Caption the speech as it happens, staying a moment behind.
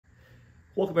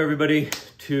Welcome everybody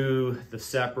to the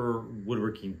Sapper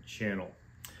Woodworking channel.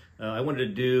 I wanted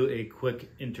to do a quick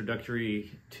introductory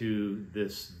to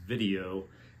this video,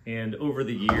 and over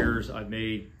the years I've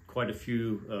made quite a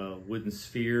few wooden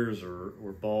spheres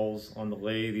or balls on the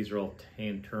lathe. These are all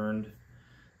hand turned,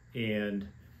 and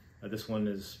this one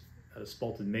is out of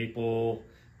spalted maple.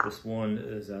 This one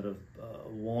is out of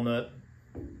walnut,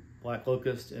 black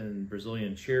locust, and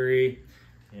Brazilian cherry.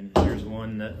 And here's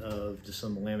one of just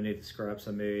some laminated scraps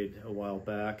I made a while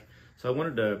back. So I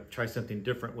wanted to try something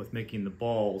different with making the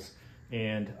balls.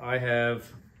 And I have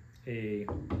a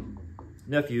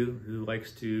nephew who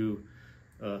likes to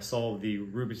solve the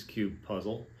Rubik's Cube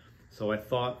puzzle. So I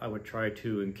thought I would try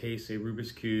to encase a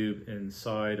Rubik's Cube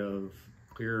inside of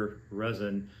clear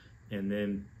resin and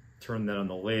then turn that on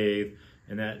the lathe.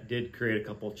 And that did create a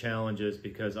couple of challenges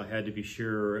because I had to be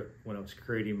sure when I was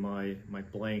creating my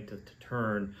blank to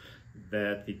turn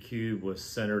that the cube was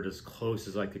centered as close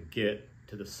as I could get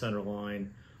to the center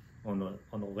line on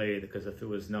the lathe, because if it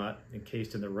was not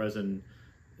encased in the resin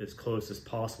as close as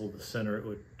possible to the center, it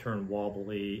would turn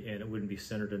wobbly and it wouldn't be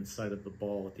centered inside of the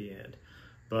ball at the end.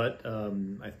 But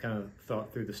I kind of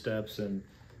thought through the steps, and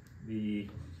the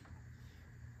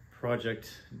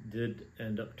project did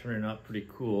end up turning out pretty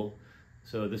cool.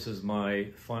 So this is my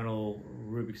final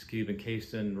Rubik's Cube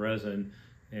encased in resin,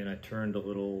 and I turned a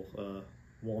little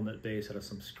walnut base out of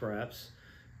some scraps.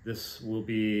 This will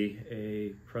be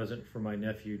a present for my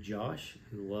nephew Josh,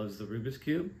 who loves the Rubik's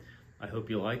Cube. I hope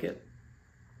you like it,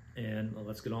 and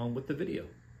let's get on with the video.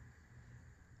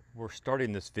 We're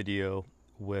starting this video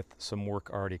with some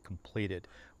work already completed.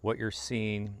 What you're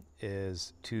seeing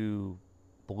is two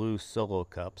blue solo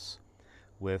cups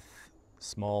with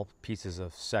small pieces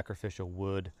of sacrificial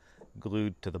wood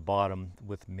glued to the bottom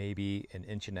with maybe 1.5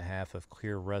 inches of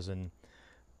clear resin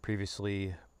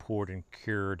previously poured and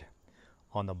cured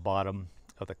on the bottom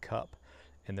of the cup.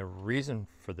 And the reason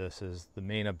for this is the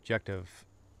main objective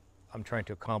I'm trying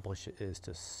to accomplish is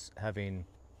to having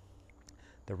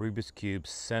the Rubik's Cube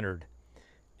centered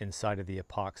inside of the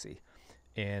epoxy.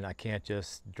 And I can't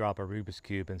just drop a Rubik's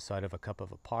Cube inside of a cup of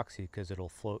epoxy because it'll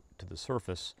float to the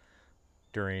surface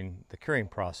during the curing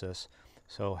process.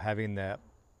 So having that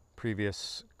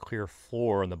previous clear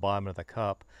floor on the bottom of the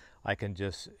cup, I can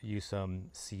just use some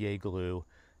CA glue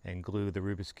and glue the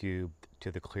Rubik's Cube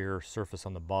to the clear surface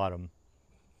on the bottom,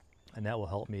 and that will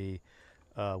help me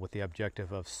with the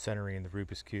objective of centering the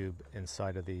Rubik's Cube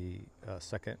inside of the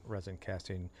second resin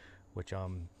casting, which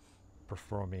I'm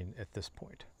performing at this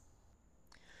point.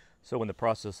 So in the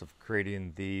process of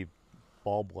creating the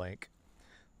ball blank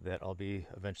that I'll be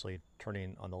eventually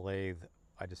turning on the lathe,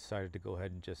 I decided to go ahead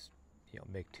and just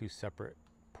make two separate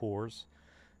pours.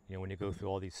 When you go through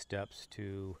all these steps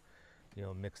to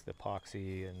mix the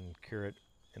epoxy and cure it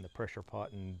in the pressure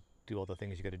pot and do all the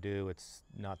things you got to do, it's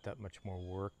not that much more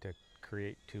work to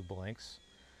create two blanks.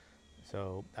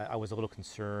 So I was a little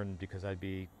concerned because I'd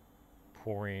be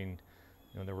pouring,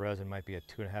 the resin might be a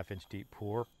 2.5 inch deep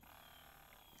pour,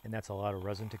 and that's a lot of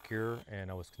resin to cure, and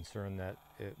I was concerned that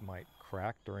it might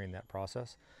crack during that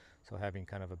process. So having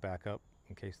kind of a backup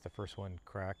in case the first one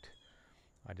cracked,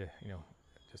 I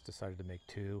just decided to make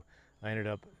two. I ended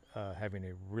up having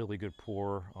a really good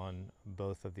pour on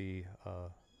both of the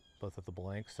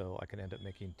blanks, so I can end up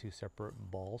making two separate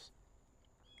balls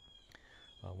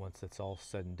once it's all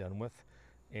said and done with.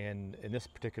 And in this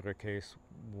particular case,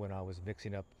 when I was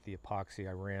mixing up the epoxy,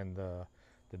 I ran the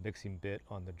mixing bit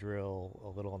on the drill a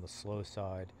little on the slow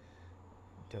side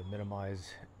to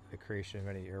minimize the creation of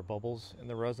any air bubbles in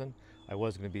the resin. I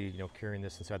was going to be curing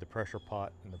this inside the pressure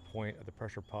pot, and the point of the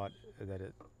pressure pot is that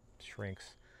it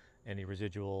shrinks any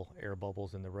residual air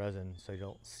bubbles in the resin so you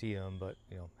don't see them, but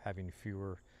having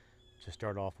fewer to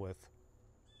start off with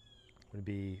would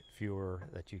be fewer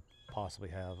that you possibly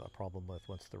have a problem with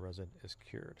once the resin is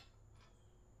cured.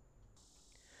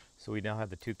 So we now have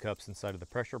the two cups inside of the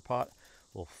pressure pot.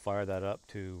 We'll fire that up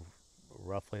to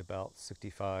roughly about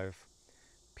 65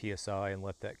 psi and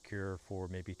let that cure for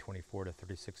maybe 24 to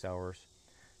 36 hours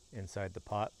inside the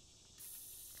pot.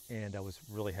 And I was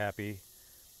really happy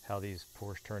how these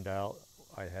pours turned out.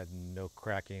 I had no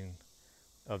cracking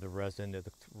of the resin. It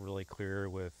looked really clear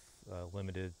with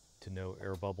limited to no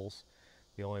air bubbles.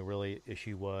 The only really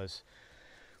issue was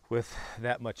with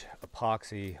that much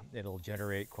epoxy, it'll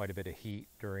generate quite a bit of heat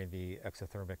during the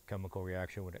exothermic chemical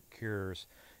reaction when it cures,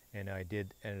 and I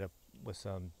did end up with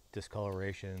some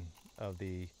discoloration of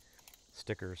the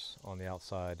stickers on the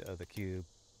outside of the cube.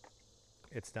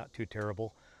 It's not too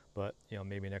terrible, but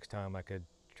maybe next time I could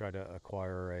try to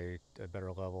acquire a better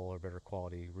level or better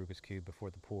quality Rubik's Cube before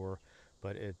the pour,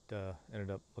 but it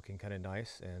ended up looking kind of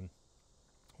nice, and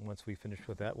once we finish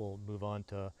with that, we'll move on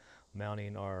to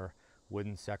mounting our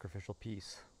wooden sacrificial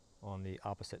piece on the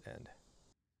opposite end.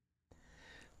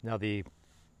 Now the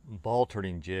ball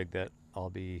turning jig that I'll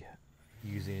be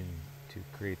using to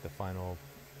create the final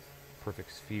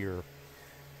perfect sphere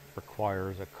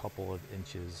requires a couple of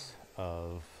inches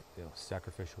of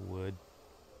sacrificial wood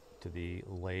to the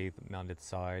lathe mounted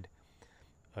side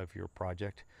of your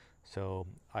project. So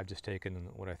I've just taken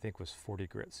what I think was 40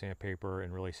 grit sandpaper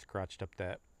and really scratched up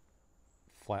that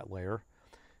flat layer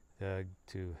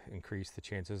to increase the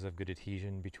chances of good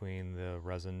adhesion between the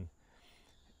resin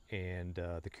and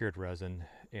the cured resin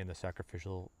and the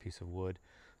sacrificial piece of wood.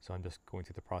 So I'm just going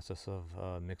through the process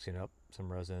of mixing up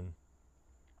some resin,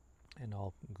 and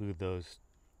I'll glue those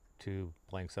two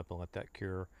blanks up and let that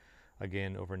cure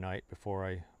again overnight before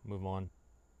I move on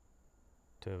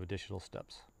to additional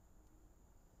steps.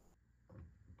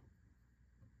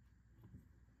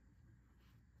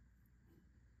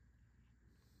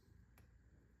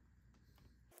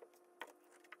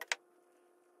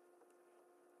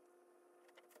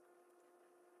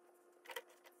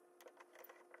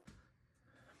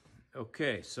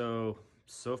 Okay, so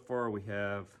far we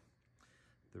have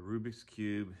the Rubik's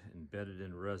Cube embedded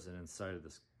in resin inside of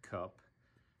this cup,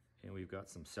 and we've got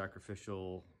some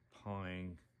sacrificial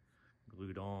pine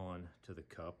glued on to the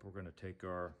cup. We're going to take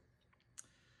our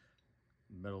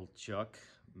metal chuck,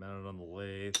 mount it on the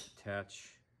lathe, attach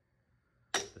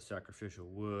the sacrificial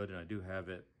wood, and I do have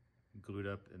it glued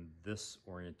up in this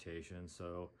orientation,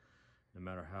 so no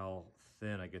matter how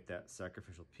thin I get that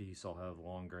sacrificial piece, I'll have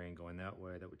long grain going that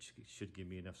way. That should give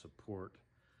me enough support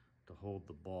to hold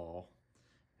the ball.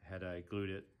 Had I glued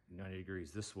it 90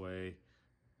 degrees this way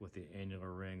with the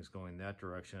annular rings going that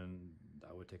direction,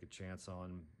 I would take a chance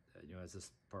on, as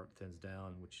this part thins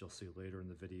down, which you'll see later in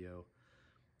the video,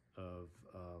 of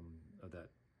that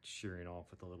shearing off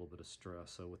with a little bit of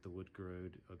stress. So with the wood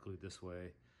glued this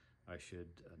way, I should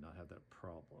not have that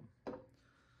problem.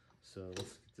 So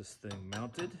let's get this thing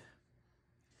mounted,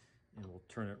 and we'll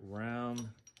turn it round,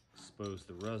 expose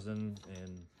the resin,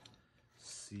 and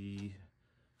see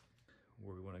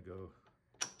where we want to go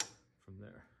from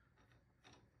there.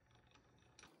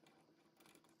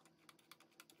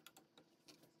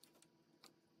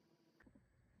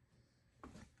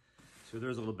 So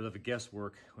there's a little bit of a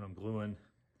guesswork when I'm gluing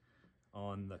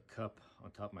on the cup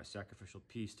on top of my sacrificial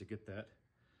piece to get that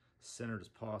centered as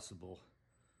possible.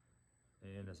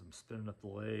 And as I'm spinning up the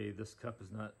lathe, this cup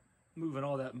is not moving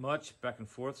all that much back and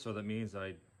forth, so that means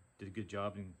I did a good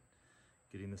job in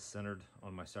getting this centered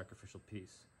on my sacrificial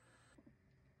piece.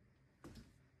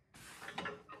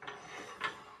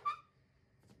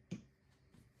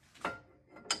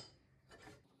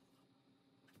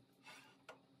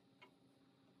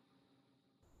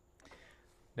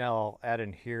 Now I'll add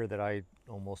in here that I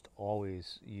almost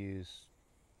always use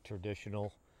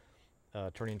traditional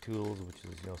turning tools, which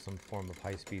is some form of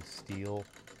high-speed steel.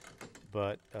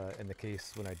 But in the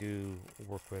case when I do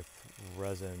work with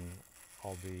resin,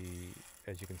 I'll be,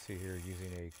 as you can see here,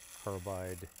 using a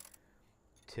carbide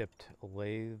tipped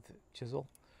lathe chisel.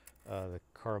 The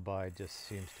carbide just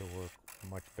seems to work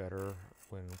much better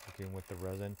when working with the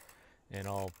resin. And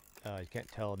you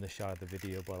can't tell in this shot of the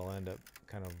video, but I'll end up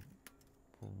kind of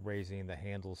raising the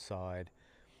handle side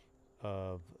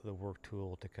of the work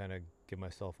tool to kind of give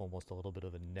myself almost a little bit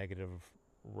of a negative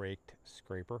raked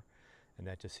scraper, and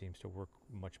that just seems to work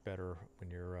much better when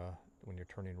you're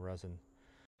turning resin.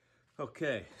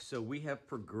 Okay, so we have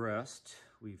progressed.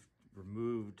 We've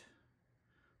removed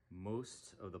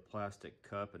most of the plastic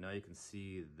cup, and now you can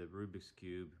see the Rubik's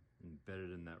Cube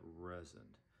embedded in that resin.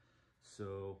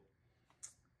 So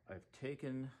I've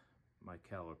taken my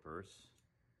calipers.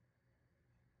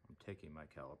 I'm taking my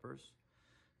calipers,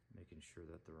 making sure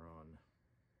that they're on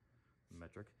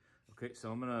metric. Okay,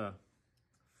 so I'm gonna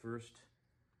first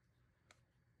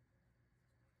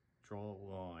draw a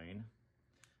line,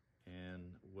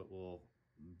 and what will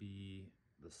be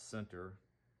the center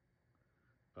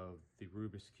of the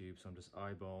Rubik's Cube. So I'm just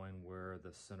eyeballing where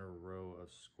the center row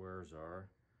of squares are,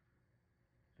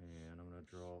 and I'm gonna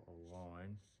draw a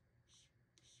line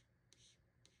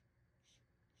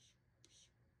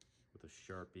with a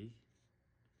Sharpie.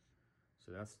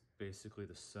 So that's basically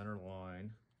the center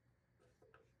line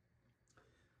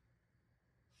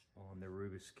on the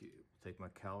Rubik's Cube. Take my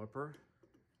caliper,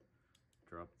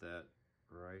 drop that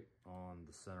right on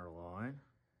the center line,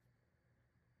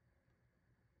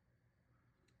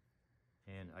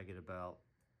 and I get about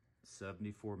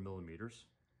 74 millimeters.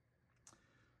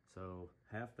 So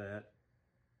half that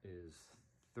is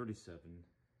 37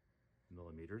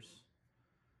 millimeters.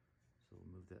 So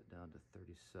we'll move that down to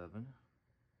 37.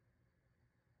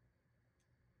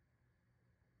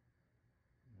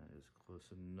 close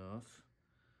enough.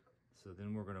 So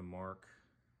then we're going to mark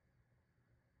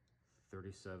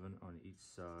 37 on each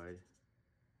side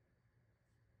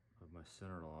of my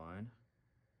center line.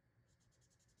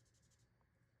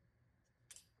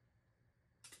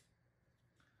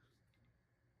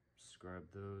 Scribe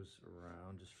those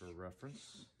around just for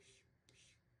reference.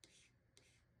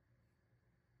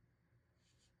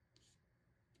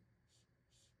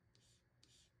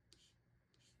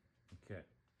 Okay.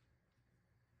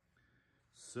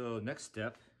 So next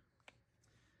step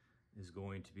is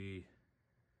going to be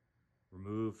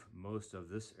remove most of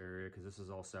this area, because this is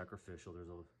all sacrificial. There's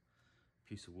a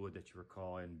piece of wood that you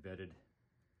recall I embedded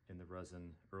in the resin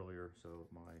earlier, so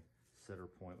my center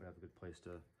point would have a good place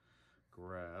to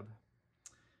grab.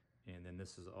 And then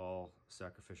this is all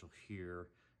sacrificial here,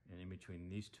 and in between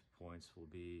these 2 points will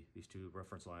be, these 2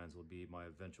 reference lines will be my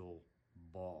eventual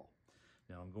ball.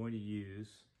 Now I'm going to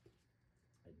use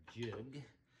a jig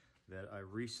that I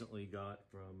recently got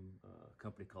from a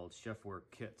company called Chefware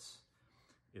Kits.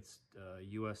 It's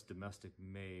US domestic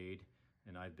made,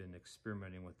 and I've been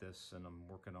experimenting with this, and I'm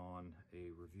working on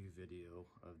a review video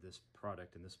of this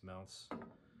product, and this mounts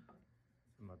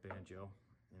my banjo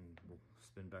and will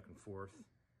spin back and forth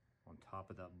on top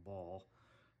of that ball.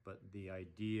 But the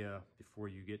idea before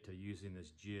you get to using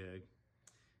this jig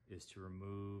is to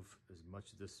remove as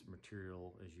much of this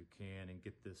material as you can and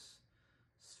get this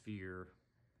sphere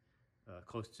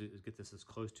get this as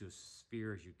close to a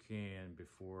sphere as you can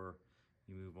before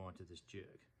you move on to this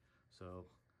jig. So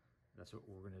that's what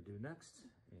we're going to do next,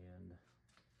 and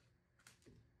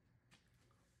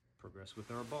progress with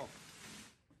our ball.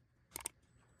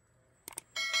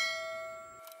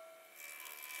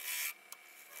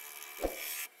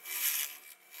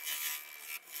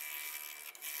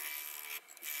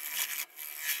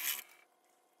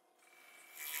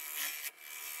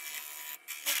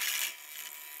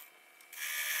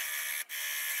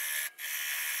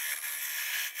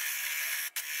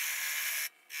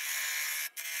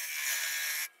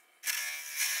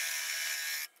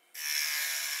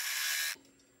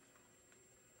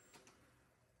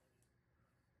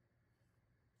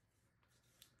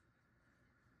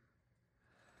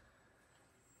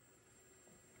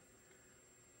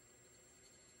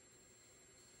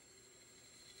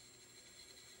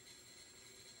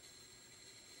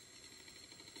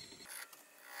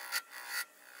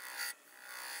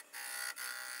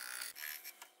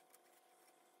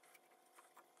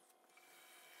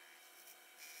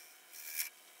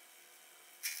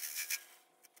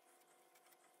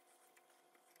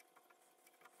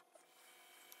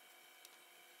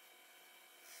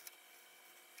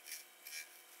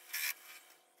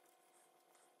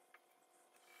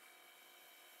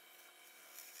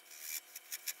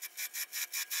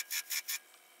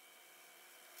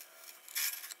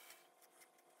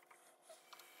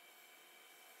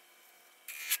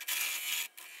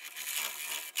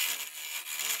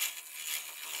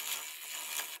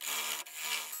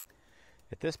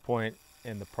 At this point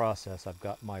in the process, I've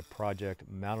got my project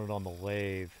mounted on the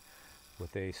lathe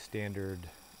with a standard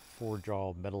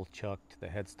 4-jaw metal chuck to the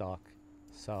headstock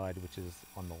side, which is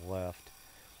on the left,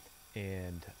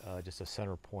 and just a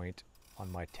center point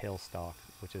on my tailstock,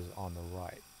 which is on the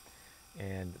right.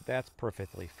 And that's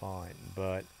perfectly fine,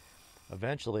 but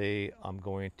eventually I'm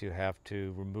going to have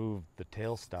to remove the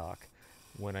tailstock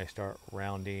when I start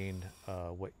rounding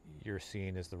what you're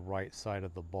seeing is the right side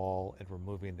of the ball, and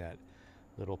removing that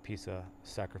little piece of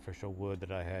sacrificial wood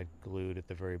that I had glued at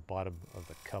the very bottom of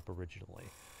the cup originally.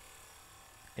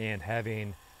 And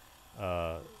having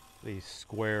the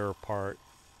square part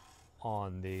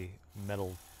on the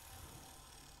metal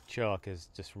chuck is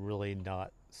just really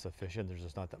not sufficient. There's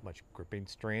just not that much gripping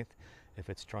strength if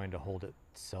it's trying to hold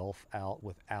itself out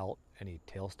without any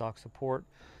tailstock support.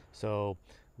 So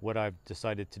what I've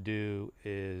decided to do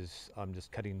is I'm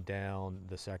just cutting down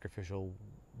the sacrificial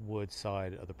wood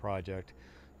side of the project,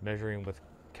 measuring with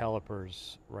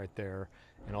calipers right there,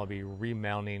 and I'll be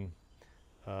remounting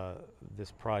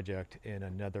this project in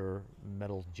another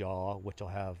metal jaw, which will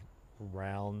have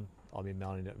round. I'll be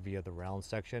mounting it via the round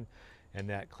section, and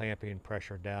that clamping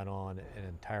pressure down on an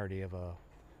entirety of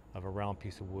a round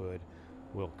piece of wood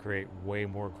will create way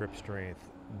more grip strength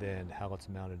than how it's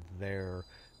mounted there,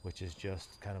 which is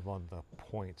just kind of on the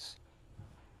points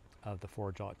of the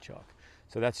 4-jaw chuck.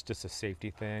 So that's just a safety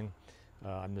thing.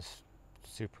 I'm just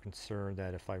super concerned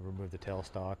that if I remove the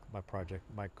tailstock, my project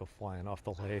might go flying off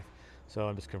the lathe. So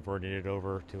I'm just converting it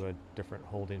over to a different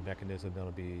holding mechanism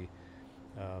that'll be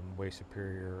way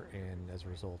superior, and as a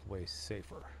result, way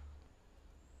safer.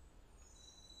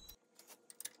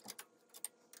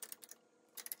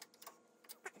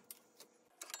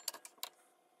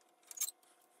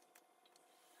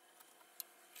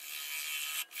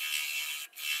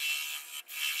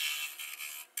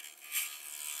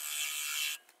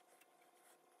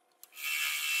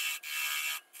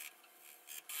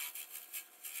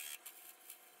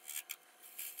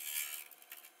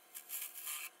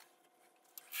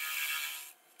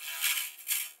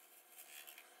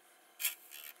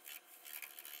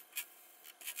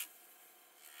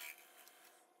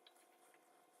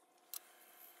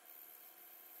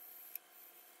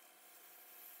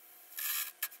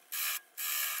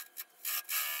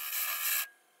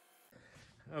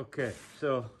 Okay,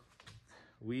 so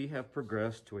we have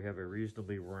progressed to we have a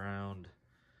reasonably round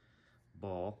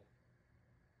ball,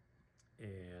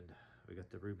 and we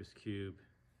got the Rubik's Cube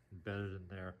embedded in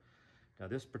there. Now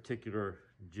this particular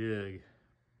jig,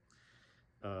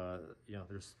 you know,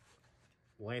 there's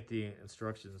lengthy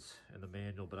instructions in the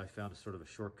manual, but I found a sort of a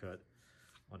shortcut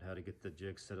on how to get the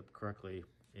jig set up correctly.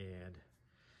 And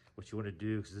what you want to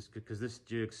do, because this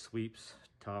jig sweeps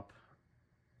top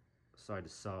side to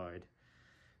side,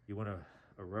 you want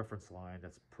a reference line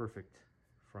that's perfect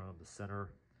from the center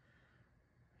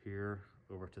here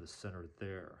over to the center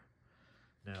there.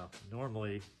 Now,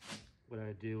 normally what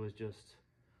I do is just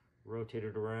rotate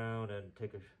it around and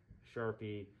take a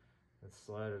Sharpie and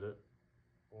slide it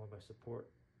on my support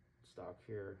stock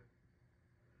here,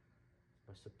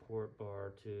 my support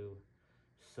bar, to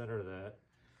center that,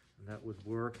 and that would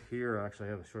work. Here actually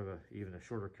I have a sort of even a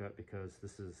shorter cut, because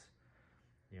this is,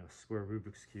 you know, square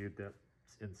Rubik's Cube that's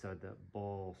inside that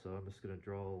ball. So I'm just going to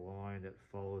draw a line that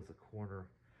follows the corner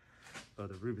of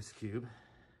the Rubik's Cube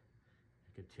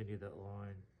and continue that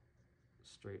line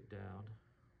straight down,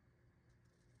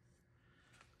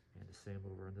 and the same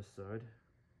over on this side.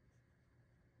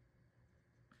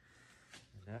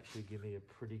 And that should give me a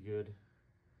pretty good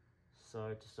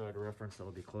side-to-side reference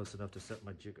that'll be close enough to set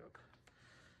my jig up,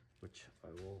 which I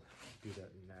will do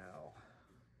that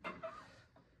now.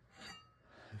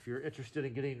 If you're interested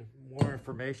in getting more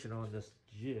information on this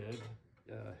jig,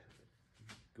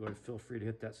 go ahead, feel free to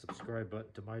hit that subscribe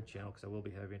button to my channel, because I will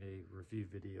be having a review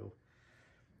video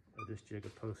of this jig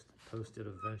posted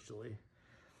eventually.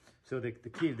 So the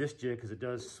key to this jig, because it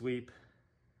does sweep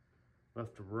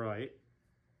left to right,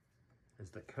 is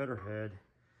the cutter head.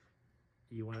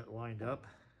 You want it lined up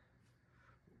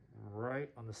right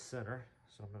on the center.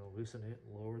 So I'm going to loosen it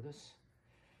and lower this.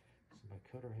 So my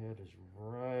cutter head is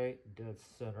right dead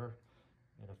center.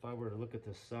 And if I were to look at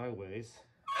this sideways,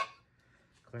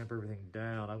 clamp everything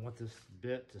down, I want this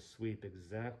bit to sweep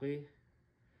exactly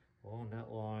along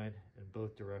that line in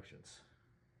both directions.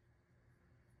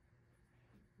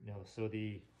 Now, so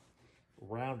the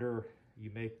rounder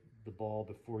you make the ball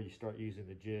before you start using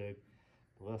the jig,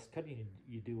 the less cutting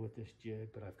you do with this jig,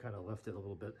 but I've kind of left it a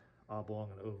little bit oblong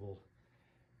and oval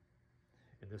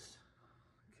in this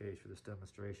case for this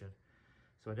demonstration.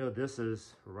 So I know this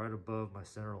is right above my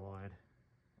center line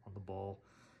on the ball,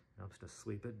 and I'm just going to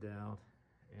sweep it down,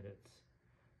 and it's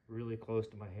really close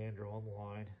to my hand drawn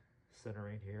line,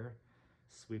 centering here.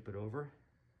 Sweep it over,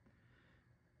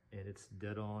 and it's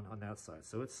dead on that side.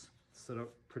 So it's set up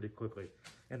pretty quickly.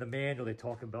 In the manual, they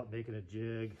talk about making a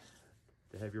jig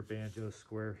to have your banjo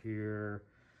square here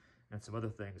and some other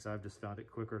things. I've just found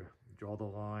it quicker to draw the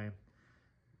line,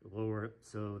 lower it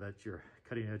so that your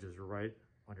cutting edge is right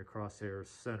on your crosshairs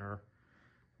center,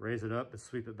 raise it up and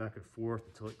sweep it back and forth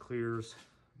until it clears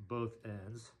both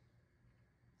ends.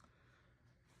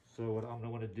 So what I'm going to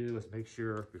want to do is make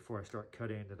sure before I start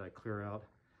cutting that I clear out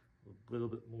a little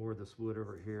bit more of this wood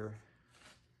over here.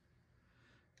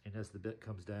 And as the bit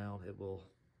comes down, it will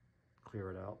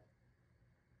clear it out.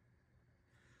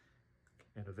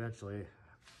 And eventually,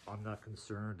 I'm not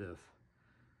concerned if,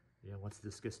 you know, once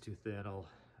this gets too thin, I'll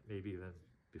maybe even,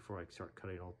 before I start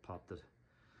cutting, I'll pop the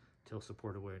tail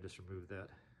support away and just remove that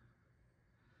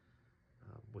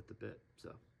with the bit. So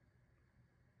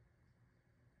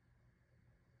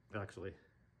actually,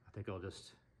 I think I'll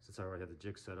just, since I already have the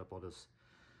jig set up, I'll just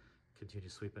continue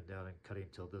sweeping down and cutting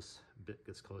until this bit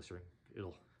gets closer and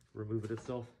it'll remove it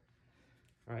itself.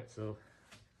 All right, so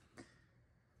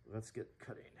let's get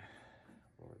cutting.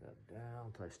 Lower that down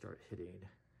until I start hitting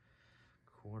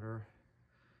corner,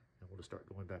 and we'll just start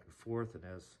going back and forth. And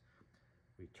as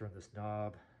we turn this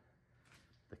knob,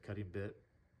 the cutting bit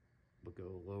will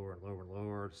go lower and lower and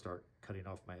lower to start cutting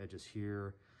off my edges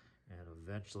here, and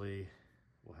eventually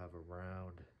we'll have a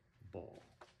round ball.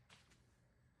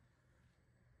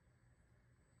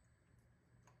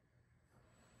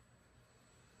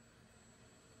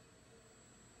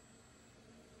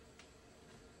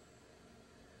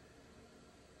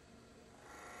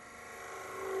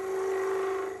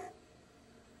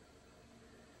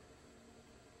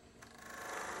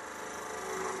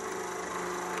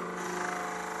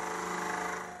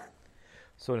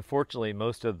 So unfortunately,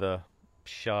 most of this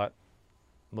shot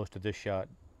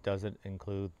doesn't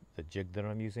include the jig that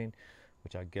I'm using,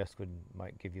 which I guess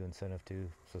might give you incentive to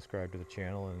subscribe to the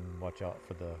channel and watch out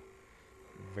for the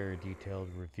very detailed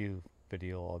review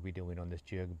video I'll be doing on this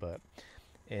jig. But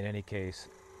in any case,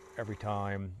 every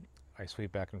time I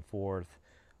sweep back and forth,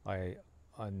 I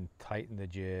untighten the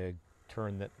jig,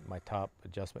 turn my top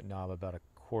adjustment knob about a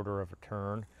quarter of a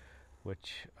turn,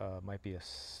 which might be a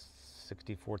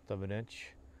 64th of an inch,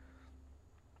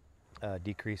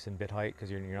 decrease in bit height because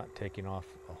you're not taking off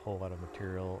a whole lot of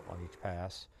material on each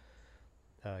pass.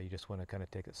 You just want to kind of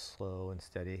take it slow and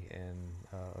steady, and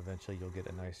eventually you'll get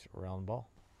a nice round ball.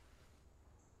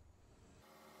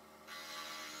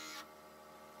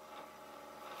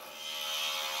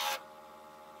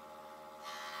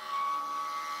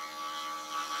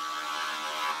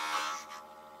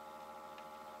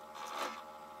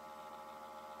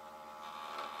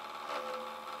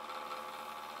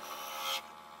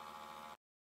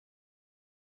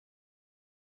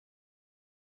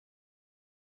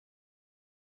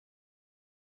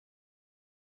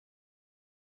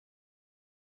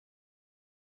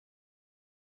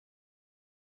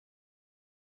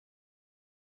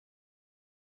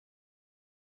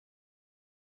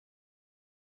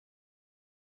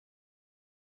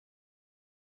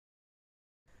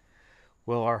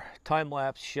 Well, our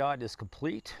time-lapse shot is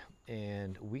complete,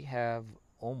 and we have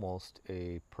almost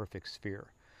a perfect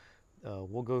sphere.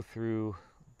 We'll go through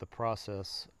the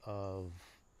process of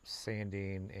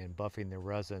sanding and buffing the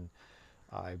resin.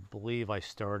 I believe I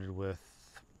started with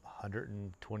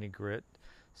 120 grit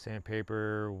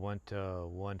sandpaper, went to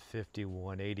 150,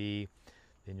 180.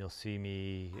 Then you'll see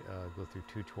me go through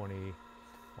 220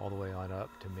 all the way on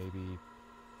up to maybe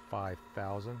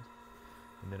 5,000.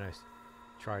 And then I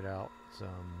tried out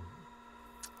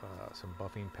some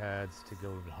buffing pads to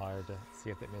go even higher to see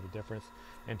if that made a difference.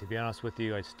 And to be honest with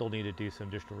you, I still need to do some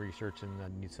additional research, and I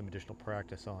need some additional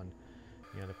practice on,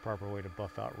 you know, the proper way to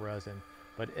buff out resin.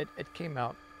 But it came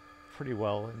out pretty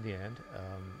well in the end.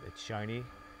 It's shiny.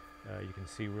 You can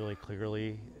see really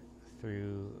clearly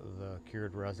through the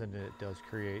cured resin, and it does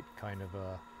create kind of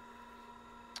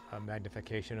a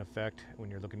magnification effect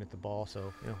when you're looking at the ball.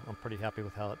 So, you know, I'm pretty happy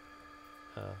with how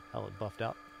it buffed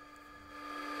out.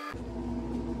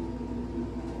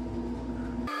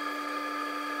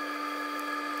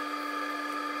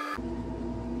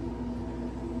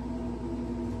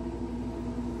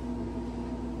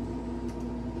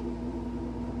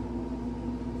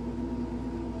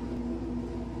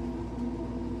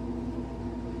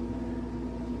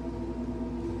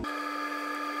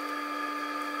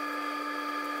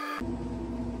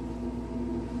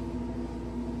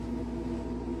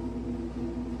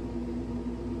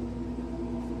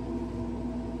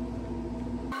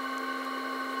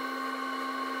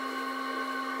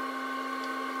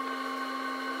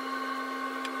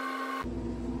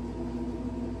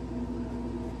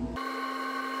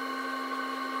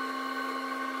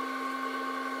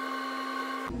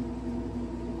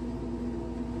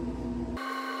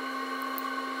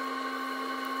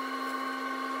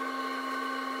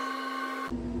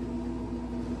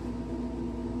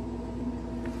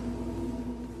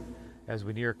 As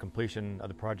we near completion of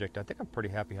the project, I think I'm pretty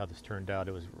happy how this turned out.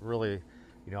 It was really,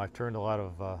 you know, I've turned a lot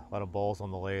of balls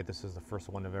on the lathe. This is the first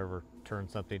one I've ever turned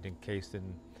something encased in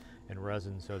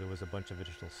resin, so there was a bunch of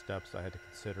additional steps I had to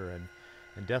consider.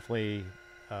 And definitely,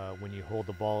 when you hold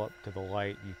the ball up to the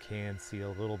light, you can see a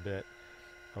little bit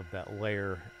of that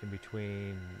layer in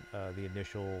between the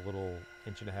initial little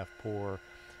 1.5-inch pour,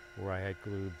 where I had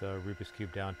glued the Rubik's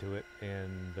Cube down to it,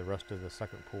 and the rest of the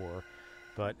second pour.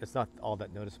 But it's not all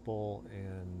that noticeable,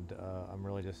 and I'm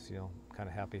really just, you know, kind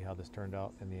of happy how this turned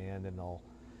out in the end, and I'll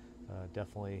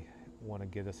definitely want to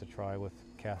give this a try with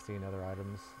casting other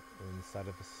items inside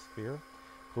of the sphere.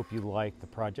 Hope you like the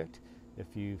project.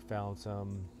 If you found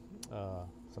some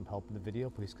help in the video,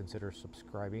 please consider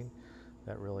subscribing.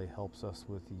 That really helps us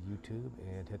with YouTube,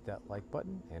 and hit that like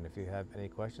button. And if you have any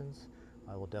questions,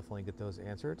 I will definitely get those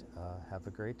answered. Have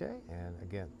a great day, and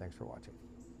again, thanks for watching.